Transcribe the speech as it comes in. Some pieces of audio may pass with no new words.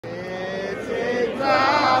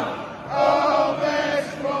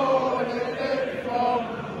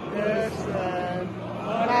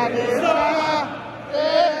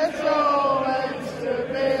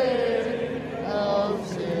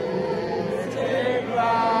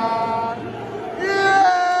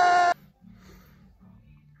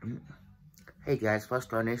Hey guys,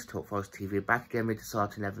 first on this Talk Forest TV, back again with the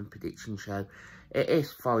Starting 11 prediction show. It is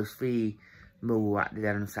Forest v Millwall at the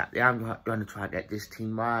end of Saturday. I'm going to try and get this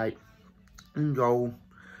team right. In goal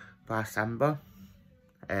by Samba.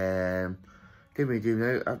 Didn't really do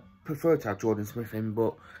no. I prefer to have Jordan Smith in,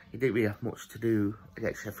 but he didn't really have much to do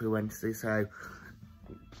against Sheffield Wednesday, so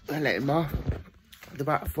I let him off. The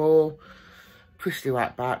back four, Christie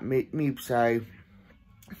right back, me so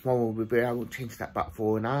one will be. I won't change that back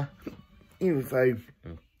four now. Even though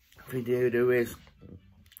do is,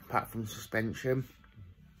 apart from suspension,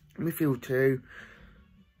 midfield two.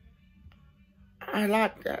 I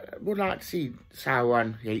would like to see Sal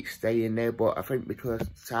and Yates stay in there, but I think because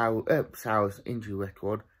Sal's injury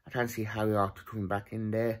record, I can't see Harry Arthur coming back in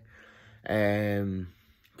there.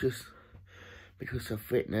 Just because of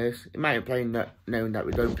fitness. It might be playing knowing that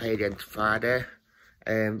we don't play against Friday.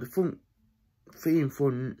 The front three in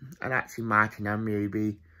front, and actually Martin and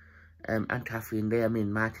maybe. And Caffrey in there. I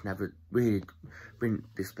mean, Martin have a really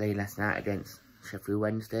brilliant display last night against Sheffield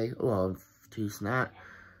Wednesday, or Tuesday night.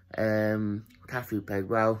 Caffrey played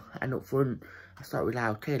well, and up front, I start with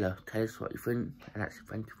Lyle Taylor. Tell us what you think, and actually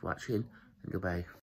thank you for watching, and goodbye.